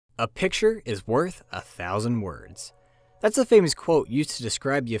A picture is worth 1,000 words. That's a famous quote used to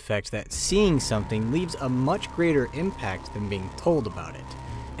describe the effect that seeing something leaves a much greater impact than being told about it.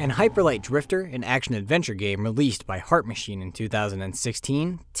 And Hyperlight Drifter, an action-adventure game released by Heart Machine in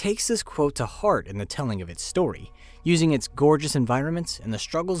 2016, takes this quote to heart in the telling of its story, using its gorgeous environments and the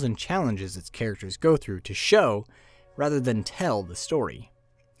struggles and challenges its characters go through to show, rather than tell, the story.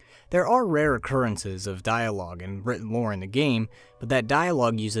 There are rare occurrences of dialogue and written lore in the game, but that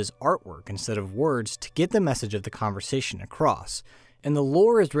dialogue uses artwork instead of words to get the message of the conversation across, and the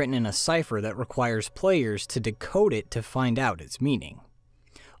lore is written in a cipher that requires players to decode it to find out its meaning.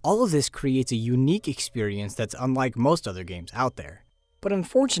 All of this creates a unique experience that's unlike most other games out there, but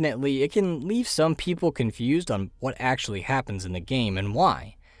unfortunately it can leave some people confused on what actually happens in the game and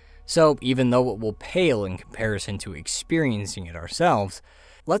why. So even though it will pale in comparison to experiencing it ourselves,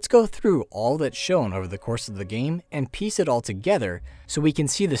 let's go through all that's shown over the course of the game and piece it all together so we can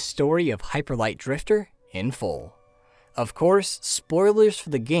see the story of Hyperlight Drifter in full. Of course, spoilers for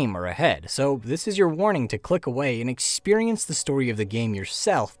the game are ahead, so this is your warning to click away and experience the story of the game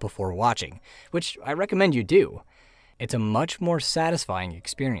yourself before watching, which I recommend you do. It's a much more satisfying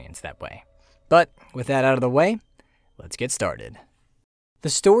experience that way. But with that out of the way, let's get started. The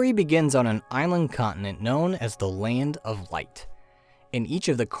story begins on an island continent known as the Land of Light. In each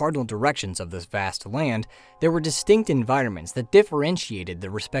of the cardinal directions of this vast land, there were distinct environments that differentiated the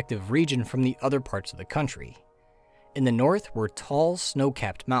respective region from the other parts of the country. In the north were tall,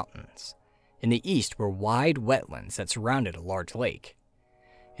 snow-capped mountains. In the east were wide wetlands that surrounded a large lake.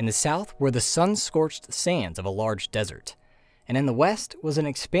 In the south were the sun-scorched sands of a large desert. And in the west was an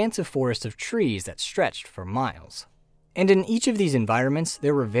expansive forest of trees that stretched for miles. And in each of these environments,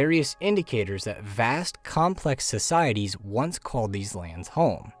 there were various indicators that vast, complex societies once called these lands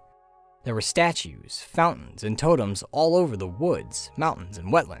home. There were statues, fountains, and totems all over the woods, mountains,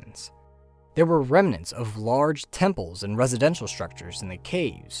 and wetlands. There were remnants of large temples and residential structures in the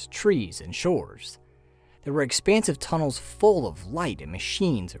caves, trees, and shores. There were expansive tunnels full of light and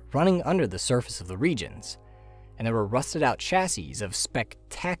machines running under the surface of the regions. And there were rusted-out chassis of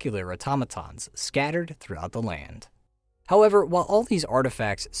spectacular automatons scattered throughout the land. However, while all these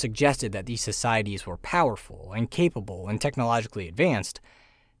artifacts suggested that these societies were powerful and capable and technologically advanced,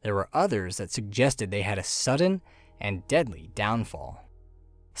 there were others that suggested they had a sudden and deadly downfall.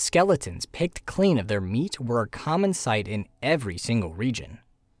 Skeletons picked clean of their meat were a common sight in every single region.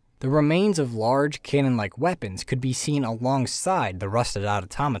 The remains of large cannon-like weapons could be seen alongside the rusted-out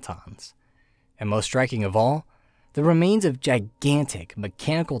automatons. And most striking of all, the remains of gigantic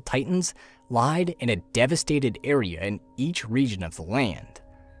mechanical titans lied in a devastated area in each region of the land,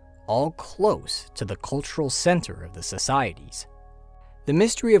 all close to the cultural center of the societies. The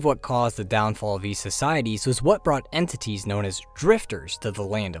mystery of what caused the downfall of these societies was what brought entities known as drifters to the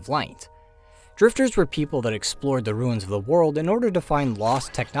Land of Light. Drifters were people that explored the ruins of the world in order to find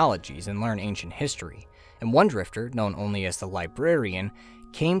lost technologies and learn ancient history, and one drifter, known only as the Librarian,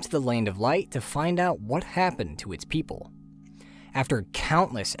 came to the Land of Light to find out what happened to its people. After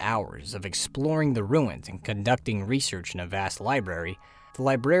countless hours of exploring the ruins and conducting research in a vast library, the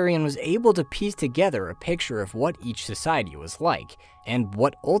Librarian was able to piece together a picture of what each society was like, and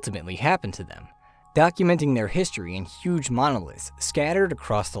what ultimately happened to them, documenting their history in huge monoliths scattered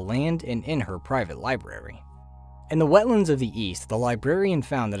across the land and in her private library. In the wetlands of the east, the Librarian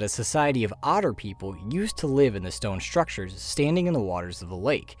found that a society of otter people used to live in the stone structures standing in the waters of the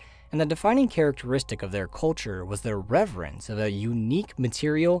lake, and the defining characteristic of their culture was their reverence of a unique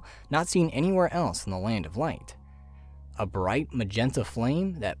material not seen anywhere else in the Land of Light. A bright magenta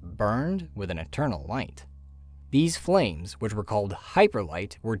flame that burned with an eternal light. These flames, which were called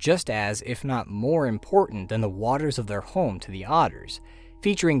hyperlight, were just as, if not more important than the waters of their home to the otters,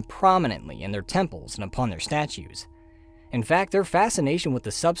 featuring prominently in their temples and upon their statues. In fact, their fascination with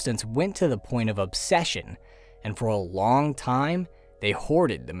the substance went to the point of obsession, and for a long time, they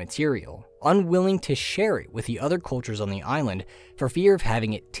hoarded the material, unwilling to share it with the other cultures on the island for fear of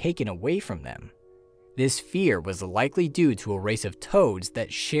having it taken away from them. This fear was likely due to a race of toads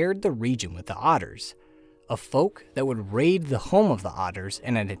that shared the region with the otters, a folk that would raid the home of the otters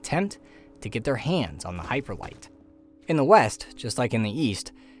in an attempt to get their hands on the hyperlight. In the west, just like in the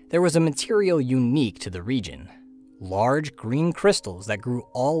east, there was a material unique to the region. Large green crystals that grew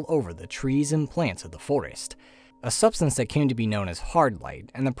all over the trees and plants of the forest, a substance that came to be known as hardlight,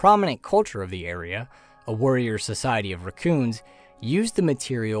 and the prominent culture of the area, a warrior society of raccoons, used the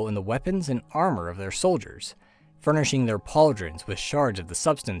material in the weapons and armor of their soldiers, furnishing their pauldrons with shards of the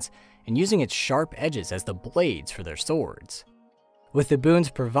substance and using its sharp edges as the blades for their swords. With the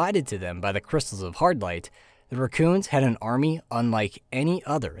boons provided to them by the crystals of hardlight, The raccoons had an army unlike any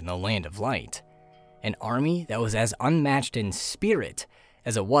other in the Land of Light. An army that was as unmatched in spirit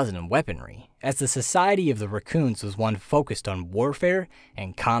as it was in weaponry, as the society of the raccoons was one focused on warfare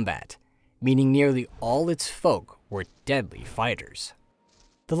and combat, meaning nearly all its folk were deadly fighters.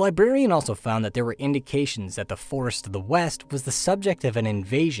 The librarian also found that there were indications that the forest of the West was the subject of an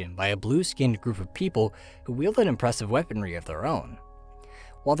invasion by a blue-skinned group of people who wielded impressive weaponry of their own.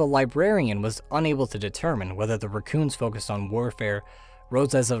 While the librarian was unable to determine whether the raccoons focused on warfare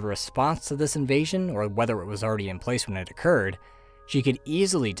rose as a response to this invasion or whether it was already in place when it occurred, she could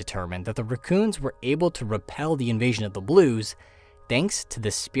easily determine that the raccoons were able to repel the invasion of the blues thanks to the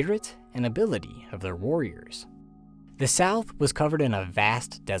spirit and ability of their warriors. The South was covered in a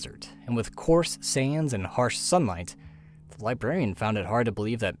vast desert, and with coarse sands and harsh sunlight, the librarian found it hard to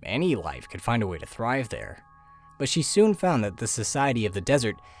believe that any life could find a way to thrive there. But she soon found that the society of the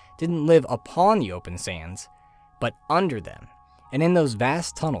desert didn't live upon the open sands, but under them. And in those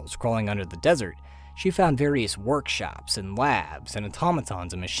vast tunnels crawling under the desert, she found various workshops and labs and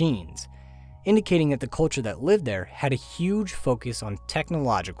automatons and machines, indicating that the culture that lived there had a huge focus on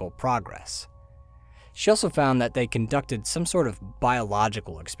technological progress. She also found that they conducted some sort of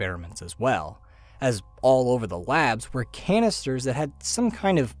biological experiments as well, as all over the labs were canisters that had some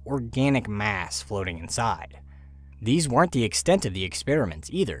kind of organic mass floating inside. These weren't the extent of the experiments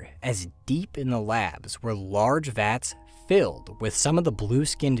either, as deep in the labs were large vats filled with some of the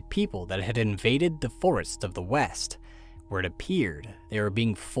blue-skinned people that had invaded the forests of the West, where it appeared they were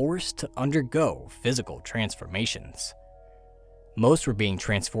being forced to undergo physical transformations. Most were being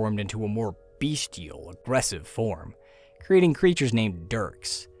transformed into a more bestial, aggressive form, creating creatures named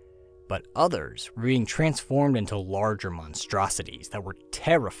dirks, but others were being transformed into larger monstrosities that were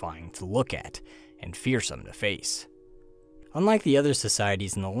terrifying to look at and fearsome to face. Unlike the other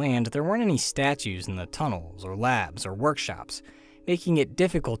societies in the land, there weren't any statues in the tunnels or labs or workshops, making it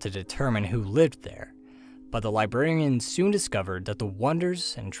difficult to determine who lived there, but the librarians soon discovered that the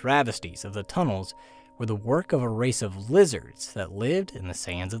wonders and travesties of the tunnels were the work of a race of lizards that lived in the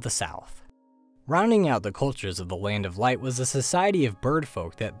sands of the South. Rounding out the cultures of the Land of Light was a society of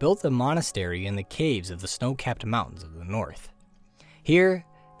birdfolk that built a monastery in the caves of the snow-capped mountains of the north. Here,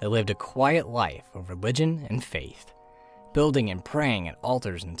 they lived a quiet life of religion and faith, building and praying at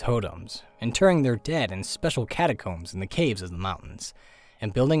altars and totems, interring their dead in special catacombs in the caves of the mountains,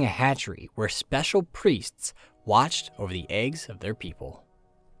 and building a hatchery where special priests watched over the eggs of their people.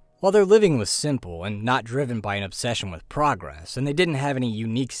 While their living was simple and not driven by an obsession with progress, and they didn't have any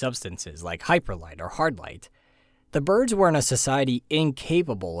unique substances like hyperlight or hardlight, the birds were in a society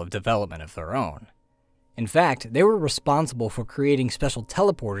incapable of development of their own. In fact, they were responsible for creating special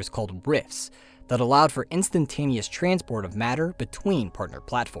teleporters called rifts that allowed for instantaneous transport of matter between partner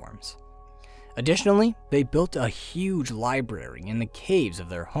platforms. Additionally, they built a huge library in the caves of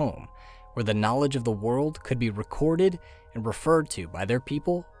their home, where the knowledge of the world could be recorded and referred to by their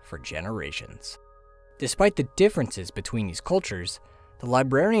people for generations. Despite the differences between these cultures, the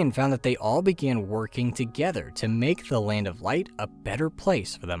librarian found that they all began working together to make the Land of Light a better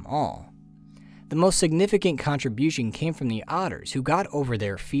place for them all. The most significant contribution came from the otters, who got over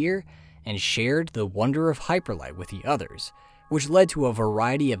their fear and shared the wonder of hyperlight with the others, which led to a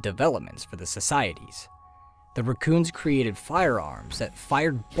variety of developments for the societies. The raccoons created firearms that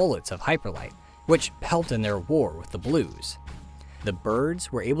fired bullets of hyperlight, which helped in their war with the blues. The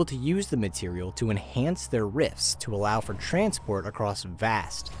birds were able to use the material to enhance their rifts to allow for transport across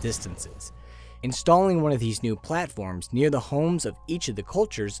vast distances, installing one of these new platforms near the homes of each of the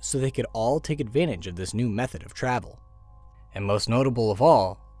cultures so they could all take advantage of this new method of travel. And most notable of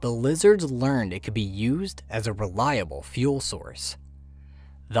all, the lizards learned it could be used as a reliable fuel source.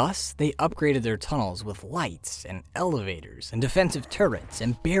 Thus, they upgraded their tunnels with lights and elevators and defensive turrets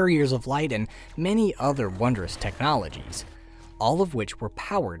and barriers of light and many other wondrous technologies, all of which were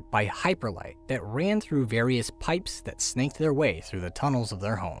powered by hyperlight that ran through various pipes that snaked their way through the tunnels of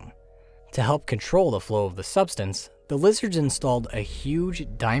their home. To help control the flow of the substance, the lizards installed a huge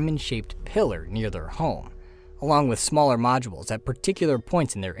diamond-shaped pillar near their home, along with smaller modules at particular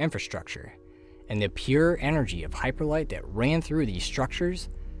points in their infrastructure, and the pure energy of hyperlight that ran through these structures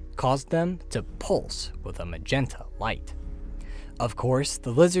caused them to pulse with a magenta light. Of course,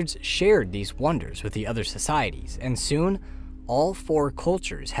 the lizards shared these wonders with the other societies, and soon, all four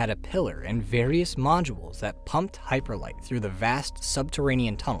cultures had a pillar and various modules that pumped hyperlight through the vast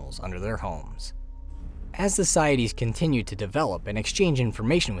subterranean tunnels under their homes. As societies continued to develop and exchange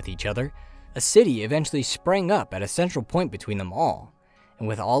information with each other, a city eventually sprang up at a central point between them all, and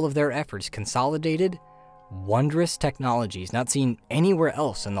with all of their efforts consolidated, wondrous technologies not seen anywhere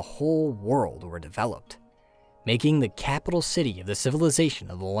else in the whole world were developed. making the capital city of the civilization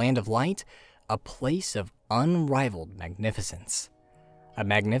of the Land of Light a place of unrivaled magnificence. A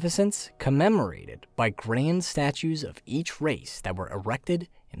magnificence commemorated by grand statues of each race that were erected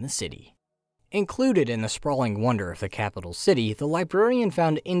in the city. Included in the sprawling wonder of the capital city, the librarian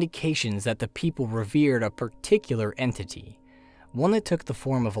found indications that the people revered a particular entity, one that took the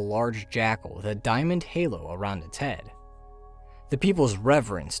form of a large jackal with a diamond halo around its head. The people's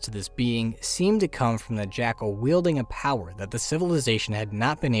reverence to this being seemed to come from the jackal wielding a power that the civilization had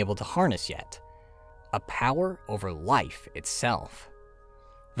not been able to harness yet, a power over life itself.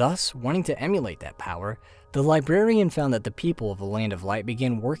 Thus, wanting to emulate that power, the librarian found that the people of the Land of Light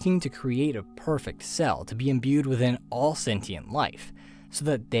began working to create a perfect cell to be imbued within all sentient life, so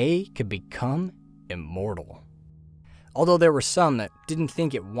that they could become immortal. Although there were some that didn't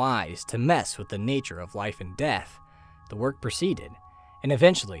think it wise to mess with the nature of life and death, the work proceeded, and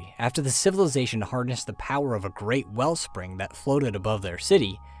eventually, after the civilization harnessed the power of a great wellspring that floated above their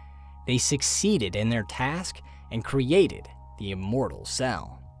city, they succeeded in their task and created the immortal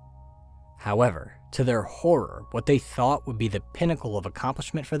cell. However, to their horror, what they thought would be the pinnacle of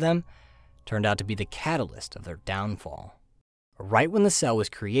accomplishment for them turned out to be the catalyst of their downfall. Right when the cell was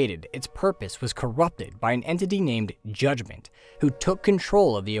created, its purpose was corrupted by an entity named Judgement, who took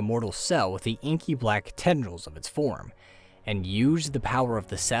control of the immortal cell with the inky black tendrils of its form, and used the power of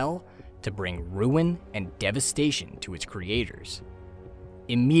the cell to bring ruin and devastation to its creators.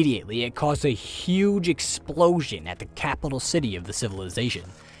 Immediately, it caused a huge explosion at the capital city of the civilization,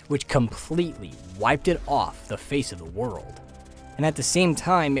 which completely wiped it off the face of the world. And at the same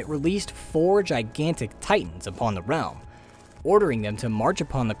time, it released 4 gigantic titans upon the realm, ordering them to march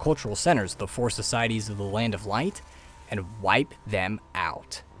upon the cultural centers of the 4 societies of the Land of Light and wipe them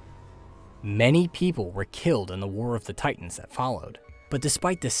out. Many people were killed in the War of the Titans that followed, but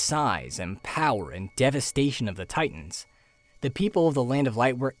despite the size and power and devastation of the Titans, the people of the Land of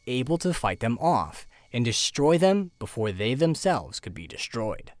Light were able to fight them off and destroy them before they themselves could be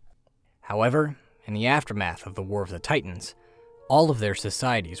destroyed. However, in the aftermath of the War of the Titans, all of their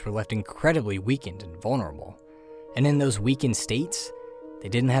societies were left incredibly weakened and vulnerable, and in those weakened states, they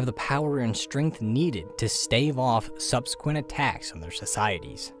didn't have the power and strength needed to stave off subsequent attacks on their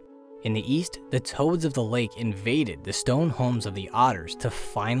societies. In the east, the toads of the lake invaded the stone homes of the otters to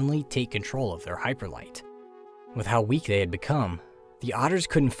finally take control of their hyperlight. With how weak they had become, the otters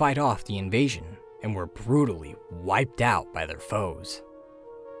couldn't fight off the invasion and were brutally wiped out by their foes.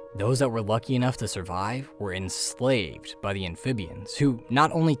 Those that were lucky enough to survive were enslaved by the amphibians, who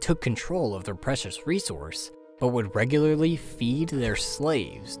not only took control of their precious resource, but would regularly feed their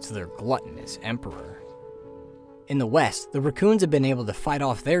slaves to their gluttonous emperor. In the west, the raccoons had been able to fight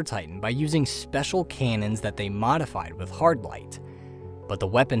off their titan by using special cannons that they modified with hard light. But the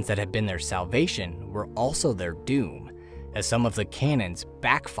weapons that had been their salvation were also their doom, as some of the cannons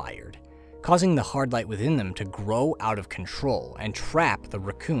backfired, causing the hard light within them to grow out of control and trap the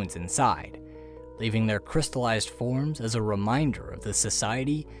raccoons inside, leaving their crystallized forms as a reminder of the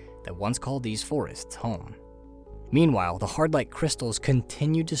society that once called these forests home. Meanwhile, the hard light crystals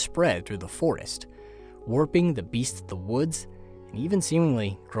continued to spread through the forest, warping the beasts of the woods and even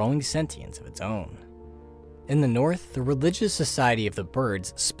seemingly growing sentience of its own. In the north, the religious society of the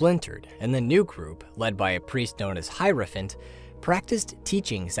birds splintered, and the new group, led by a priest known as Hierophant, practiced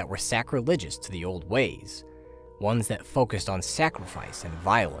teachings that were sacrilegious to the old ways, ones that focused on sacrifice and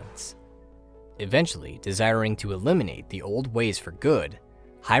violence. Eventually, desiring to eliminate the old ways for good,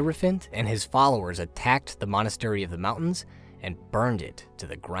 Hierophant and his followers attacked the Monastery of the Mountains and burned it to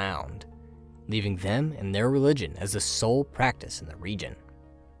the ground, leaving them and their religion as the sole practice in the region.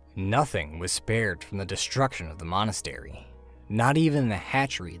 Nothing was spared from the destruction of the monastery, not even the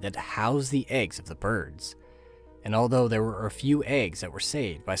hatchery that housed the eggs of the birds. And although there were a few eggs that were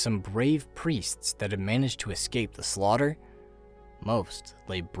saved by some brave priests that had managed to escape the slaughter, most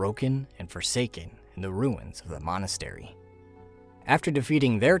lay broken and forsaken in the ruins of the monastery. After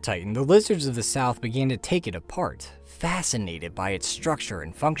defeating their titan, the lizards of the south began to take it apart, fascinated by its structure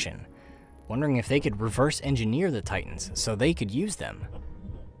and function, wondering if they could reverse engineer the titans so they could use them.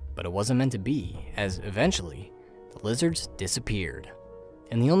 But it wasn't meant to be, as eventually, the lizards disappeared,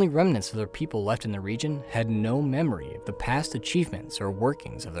 and the only remnants of their people left in the region had no memory of the past achievements or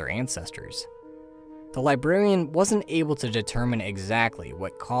workings of their ancestors. The librarian wasn't able to determine exactly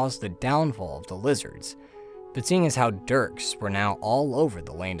what caused the downfall of the lizards, but seeing as how dirks were now all over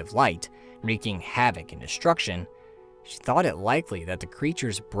the Land of Light, wreaking havoc and destruction, she thought it likely that the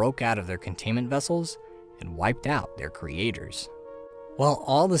creatures broke out of their containment vessels and wiped out their creators. While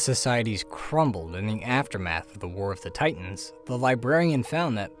all the societies crumbled in the aftermath of the War of the Titans, the librarian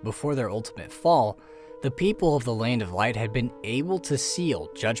found that before their ultimate fall, The people of the Land of Light had been able to seal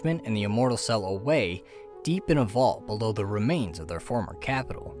Judgement and the Immortal Cell away deep in a vault below the remains of their former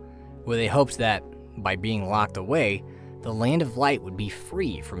capital, where they hoped that, by being locked away, the Land of Light would be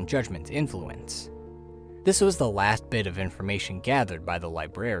free from Judgment's influence. This was the last bit of information gathered by the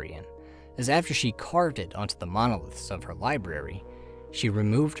librarian, as after she carved it onto the monoliths of her library, she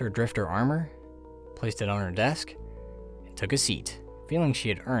removed her drifter armor, placed it on her desk, and took a seat, feeling she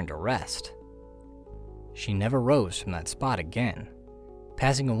had earned a rest. She never rose from that spot again,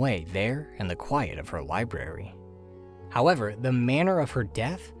 passing away there in the quiet of her library. However, the manner of her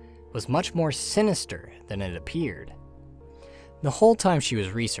death was much more sinister than it appeared. The whole time she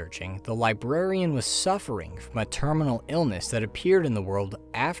was researching, the librarian was suffering from a terminal illness that appeared in the world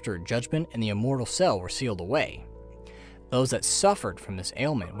after Judgement and the Immortal Cell were sealed away. Those that suffered from this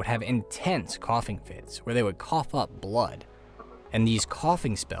ailment would have intense coughing fits where they would cough up blood, and these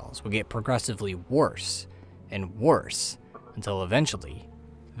coughing spells would get progressively worse and worse until eventually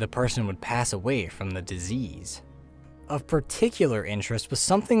the person would pass away from the disease. Of particular interest was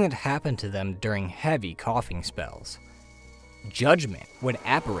something that happened to them during heavy coughing spells. Judgement would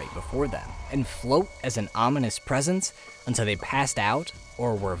apparate before them and float as an ominous presence until they passed out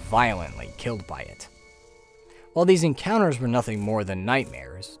or were violently killed by it. While these encounters were nothing more than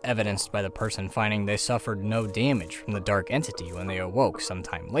nightmares, evidenced by the person finding they suffered no damage from the dark entity when they awoke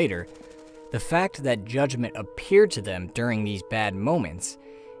sometime later, the fact that Judgement appeared to them during these bad moments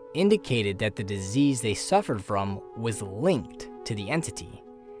indicated that the disease they suffered from was linked to the entity,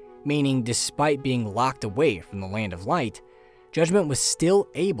 meaning despite being locked away from the Land of Light, Judgement was still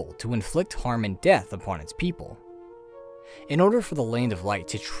able to inflict harm and death upon its people. In order for the Land of Light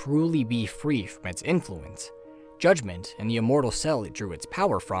to truly be free from its influence, Judgement and the Immortal Cell it drew its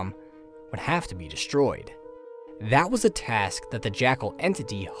power from would have to be destroyed. That was a task that the Jackal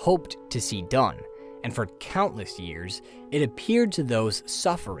entity hoped to see done, and for countless years, it appeared to those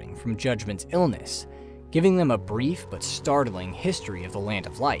suffering from Judgment's illness, giving them a brief but startling history of the Land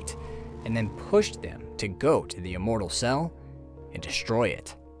of Light, and then pushed them to go to the Immortal Cell and destroy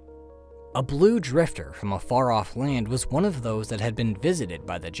it. A blue drifter from a far-off land was one of those that had been visited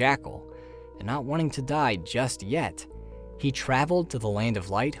by the Jackal, and not wanting to die just yet, he traveled to the Land of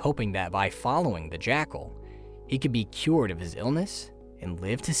Light hoping that by following the Jackal, he could be cured of his illness and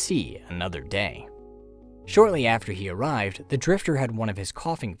live to see another day. Shortly after he arrived, the drifter had one of his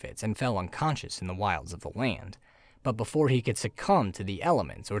coughing fits and fell unconscious in the wilds of the land, but before he could succumb to the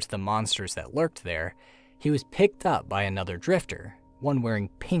elements or to the monsters that lurked there, he was picked up by another drifter, one wearing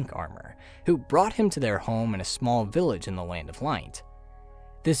pink armor, who brought him to their home in a small village in the Land of Light.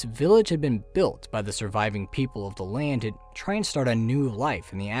 This village had been built by the surviving people of the land to try and start a new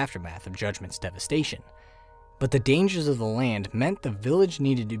life in the aftermath of Judgment's devastation. But the dangers of the land meant the village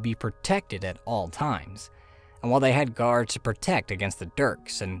needed to be protected at all times, and while they had guards to protect against the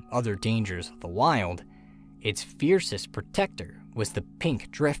Dirks and other dangers of the wild, its fiercest protector was the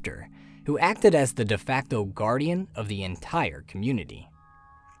Pink Drifter, who acted as the de facto guardian of the entire community.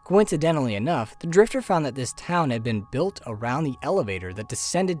 Coincidentally enough, the Drifter found that this town had been built around the elevator that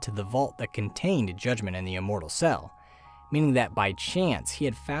descended to the vault that contained Judgement and the Immortal Cell, meaning that by chance he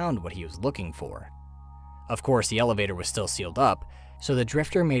had found what he was looking for. Of course, the elevator was still sealed up, so the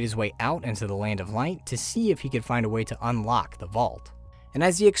Drifter made his way out into the Land of Light to see if he could find a way to unlock the vault. And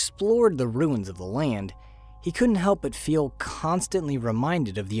as he explored the ruins of the land, he couldn't help but feel constantly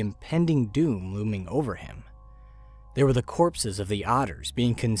reminded of the impending doom looming over him. There were the corpses of the otters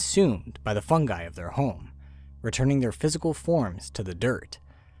being consumed by the fungi of their home, returning their physical forms to the dirt,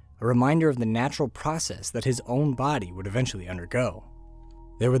 a reminder of the natural process that his own body would eventually undergo.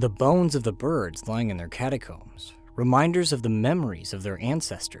 There were the bones of the birds lying in their catacombs, reminders of the memories of their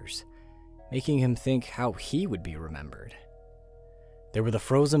ancestors, making him think how he would be remembered. There were the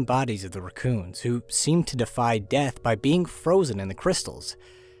frozen bodies of the raccoons, who seemed to defy death by being frozen in the crystals,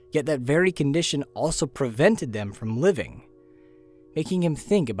 yet that very condition also prevented them from living, making him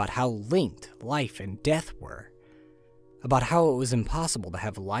think about how linked life and death were, about how it was impossible to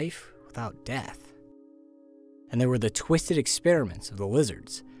have life without death. And there were the twisted experiments of the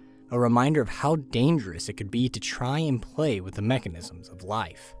lizards, a reminder of how dangerous it could be to try and play with the mechanisms of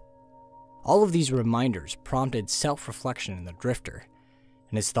life. All of these reminders prompted self-reflection in the Drifter,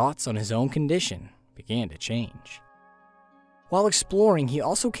 and his thoughts on his own condition began to change. While exploring, he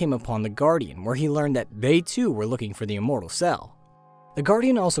also came upon the Guardian, where he learned that they too were looking for the Immortal Cell. The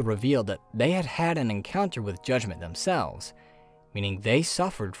Guardian also revealed that they had had an encounter with Judgement themselves, meaning they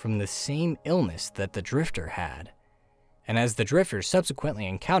suffered from the same illness that the Drifter had. And as the Drifter subsequently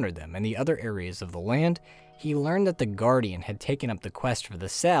encountered them in the other areas of the land, he learned that the Guardian had taken up the quest for the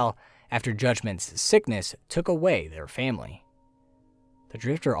cell after Judgment's sickness took away their family. The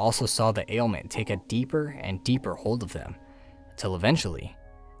Drifter also saw the ailment take a deeper and deeper hold of them, until eventually,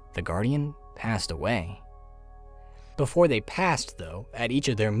 the Guardian passed away. Before they passed, though, at each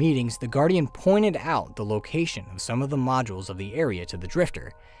of their meetings, the Guardian pointed out the location of some of the modules of the area to the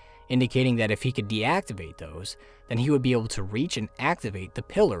Drifter, indicating that if he could deactivate those, then he would be able to reach and activate the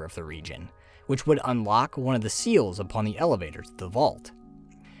pillar of the region, which would unlock one of the seals upon the elevator to the vault.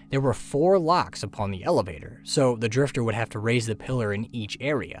 There were 4 locks upon the elevator, so the Drifter would have to raise the pillar in each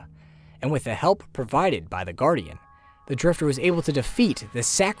area, and with the help provided by the Guardian, the Drifter was able to defeat the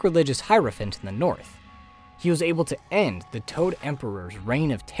sacrilegious Hierophant in the north. He was able to end the Toad Emperor's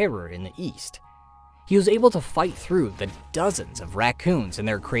reign of terror in the east. He was able to fight through the dozens of raccoons and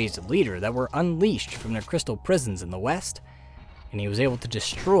their crazed leader that were unleashed from their crystal prisons in the west, and he was able to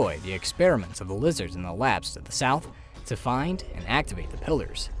destroy the experiments of the lizards in the labs to the south to find and activate the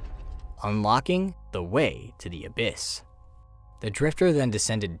pillars, unlocking the way to the abyss. The Drifter then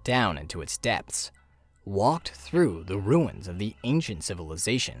descended down into its depths, walked through the ruins of the ancient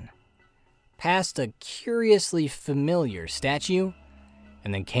civilization, past a curiously familiar statue,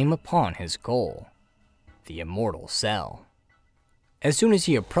 and then came upon his goal, the Immortal Cell. As soon as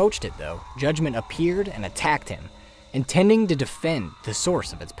he approached it, though, Judgement appeared and attacked him, intending to defend the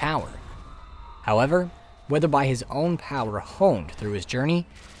source of its power. However, whether by his own power honed through his journey,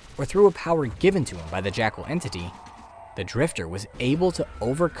 or through a power given to him by the Jackal entity, the Drifter was able to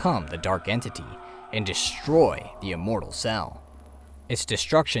overcome the Dark Entity and destroy the Immortal Cell. Its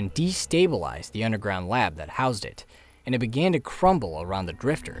destruction destabilized the underground lab that housed it, and it began to crumble around the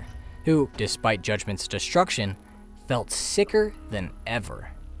Drifter, who, despite Judgment's destruction, felt sicker than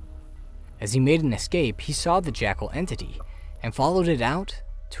ever. As he made an escape, he saw the Jackal entity and followed it out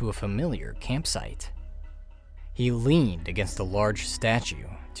to a familiar campsite. He leaned against a large statue,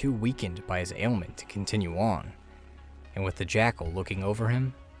 too weakened by his ailment to continue on, and with the Jackal looking over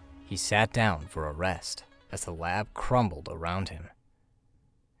him, he sat down for a rest as the lab crumbled around him.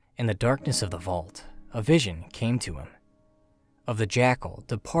 In the darkness of the vault, a vision came to him, of the Jackal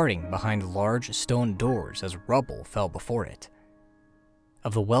departing behind large stone doors as rubble fell before it,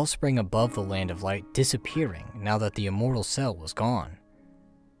 of the wellspring above the Land of Light disappearing now that the Immortal Cell was gone,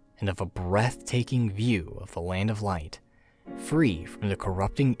 and of a breathtaking view of the Land of Light, free from the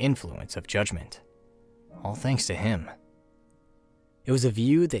corrupting influence of Judgement, all thanks to him. It was a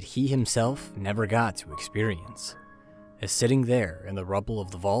view that he himself never got to experience, as sitting there in the rubble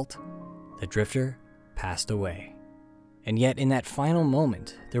of the vault, the Drifter passed away. And yet in that final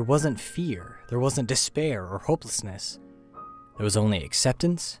moment, there wasn't fear, there wasn't despair or hopelessness. There was only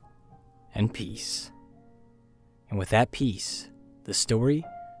acceptance and peace. And with that peace, the story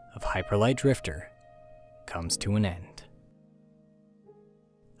of Hyperlight Drifter comes to an end.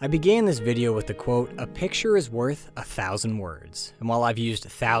 I began this video with the quote, "A picture is worth 1,000 words." And while I've used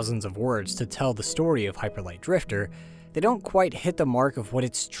thousands of words to tell the story of Hyperlight Drifter, they don't quite hit the mark of what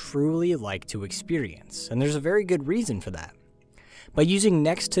it's truly like to experience, and there's a very good reason for that. By using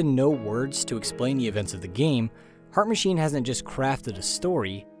next to no words to explain the events of the game, Heart Machine hasn't just crafted a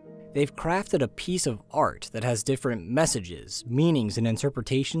story, they've crafted a piece of art that has different messages, meanings, and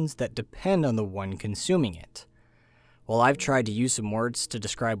interpretations that depend on the one consuming it. While I've tried to use some words to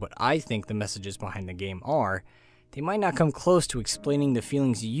describe what I think the messages behind the game are, they might not come close to explaining the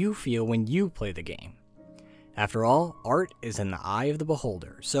feelings you feel when you play the game. After all, art is in the eye of the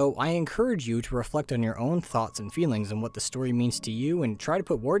beholder, so I encourage you to reflect on your own thoughts and feelings and what the story means to you and try to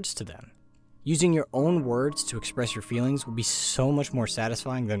put words to them. Using your own words to express your feelings will be so much more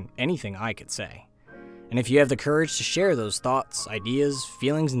satisfying than anything I could say. And if you have the courage to share those thoughts, ideas,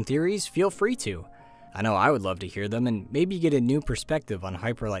 feelings, and theories, feel free to. I know I would love to hear them and maybe get a new perspective on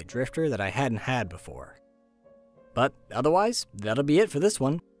Hyperlight Drifter that I hadn't had before. But otherwise, that'll be it for this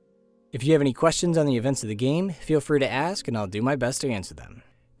one. If you have any questions on the events of the game, feel free to ask and I'll do my best to answer them.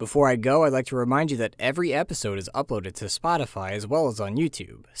 Before I go, I'd like to remind you that every episode is uploaded to Spotify as well as on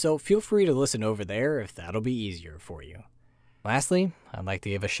YouTube, so feel free to listen over there if that'll be easier for you. Lastly, I'd like to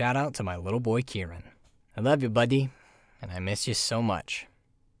give a shout out to my little boy Kieran. I love you, buddy, and I miss you so much.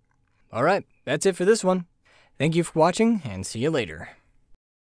 Alright, that's it for this one. Thank you for watching, and see you later.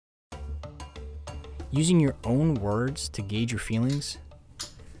 Using your own words to gauge your feelings?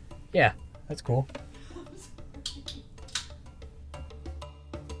 Yeah, that's cool.